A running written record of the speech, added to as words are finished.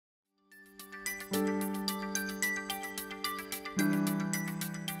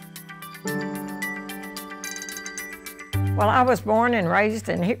Well, I was born and raised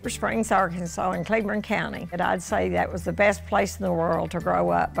in Heber Springs, Arkansas, in Cleveland County. And I'd say that was the best place in the world to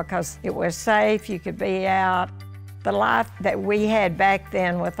grow up because it was safe, you could be out. The life that we had back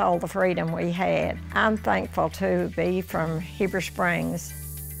then with all the freedom we had, I'm thankful to be from Heber Springs.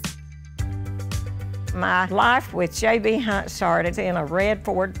 My life with J.B. Hunt started in a red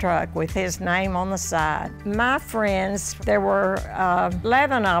Ford truck with his name on the side. My friends, there were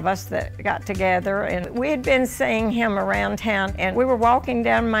 11 of us that got together, and we had been seeing him around town, and we were walking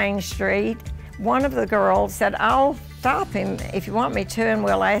down Main Street. One of the girls said, "I'll stop him if you want me to, and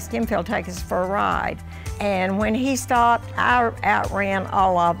we'll ask him if he'll take us for a ride." And when he stopped, I outran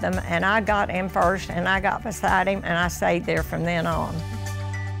all of them, and I got him first, and I got beside him, and I stayed there from then on.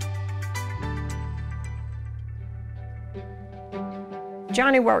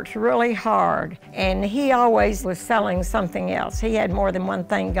 Johnny worked really hard, and he always was selling something else. He had more than one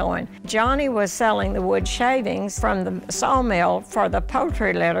thing going. Johnny was selling the wood shavings from the sawmill for the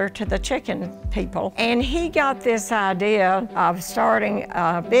poultry litter to the chicken people, and he got this idea of starting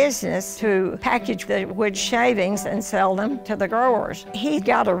a business to package the wood shavings and sell them to the growers. He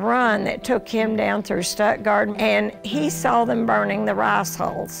got a run that took him down through Stuttgart, and he saw them burning the rice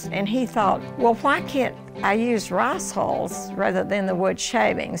hulls, and he thought, well, why can't I use rice hulls rather than the wood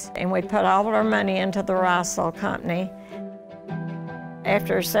shavings? And we put all of our money into the rice hull company.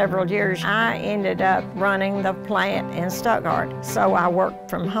 After several years, I ended up running the plant in Stuttgart. So I worked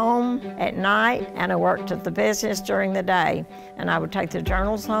from home at night, and I worked at the business during the day. And I would take the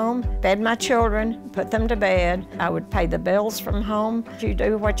journals home, fed my children, put them to bed. I would pay the bills from home. You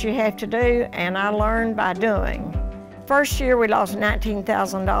do what you have to do, and I learned by doing. First year we lost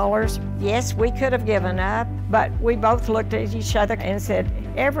 $19,000. Yes, we could have given up, but we both looked at each other and said,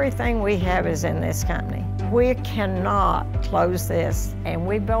 everything we have is in this company. We cannot close this. And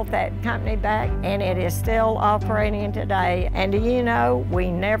we built that company back, and it is still operating today. And do you know,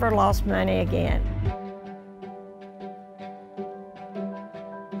 we never lost money again.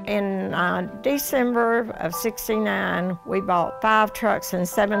 In December of '69, we bought 5 trucks and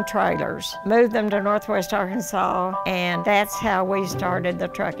 7 trailers, moved them to Northwest Arkansas, and that's how we started the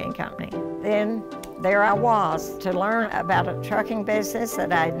trucking company. Then there I was to learn about a trucking business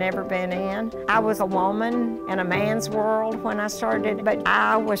that I'd never been in. I was a woman in a man's world when I started, but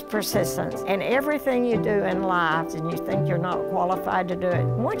I was persistent. And everything you do in life and you think you're not qualified to do it,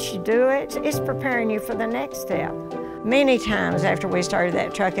 once you do it, it's preparing you for the next step. Many times after we started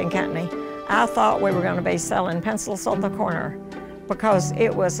that trucking company, I thought we were going to be selling pencils on the corner because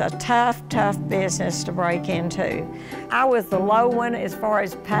it was a tough, tough business to break into. I was the low one as far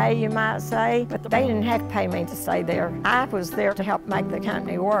as pay, you might say, but they didn't have to pay me to stay there. I was there to help make the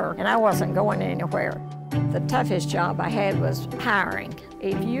company work, and I wasn't going anywhere. The toughest job I had was hiring.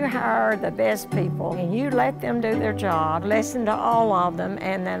 If you hire the best people and you let them do their job, listen to all of them,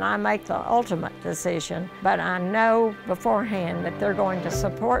 and then I make the ultimate decision, but I know beforehand that they're going to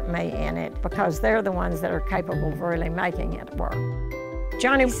support me in it because they're the ones that are capable of really making it work.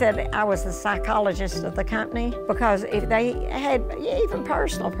 Johnny said I was the psychologist of the company because if they had even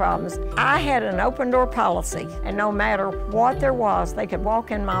personal problems, I had an open door policy, and no matter what there was, they could walk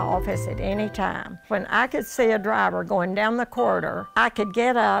in my office at any time. When I could see a driver going down the corridor, I could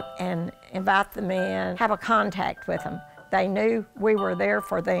get up and invite them in, have a contact with them. They knew we were there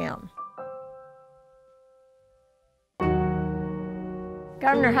for them.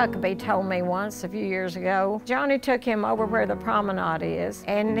 Governor Huckabee told me once a few years ago, Johnny took him over where the promenade is,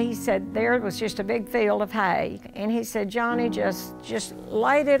 and he said there was just a big field of hay. And he said, Johnny just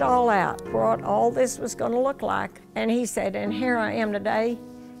laid it all out, what all this was going to look like. And he said, and here I am today.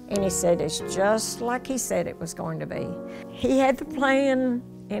 And he said, it's just like he said it was going to be. He had the plan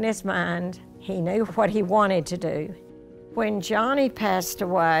in his mind. He knew what he wanted to do. When Johnny passed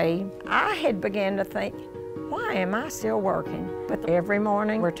away, I had begun to think, why am I still working? But every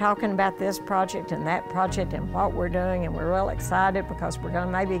morning we're talking about this project and that project and what we're doing, and we're real excited because we're going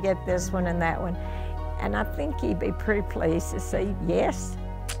to maybe get this one and that one. And I think he'd be pretty pleased to see, yes,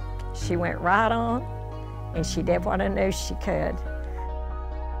 she went right on and she did what I knew she could.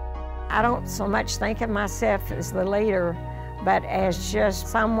 I don't so much think of myself as the leader, but as just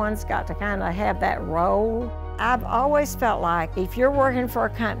someone's got to kind of have that role. I've always felt like if you're working for a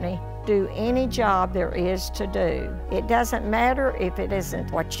company, do any job there is to do. It doesn't matter if it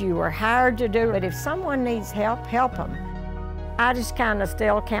isn't what you were hired to do, but if someone needs help, help them. I just kind of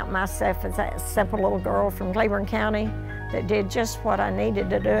still count myself as that simple little girl from Cleveland County that did just what I needed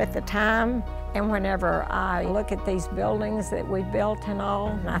to do at the time. And whenever I look at these buildings that we built and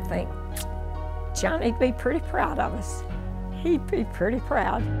all, I think, Johnny'd be pretty proud of us. He'd be pretty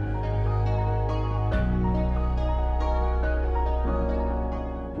proud.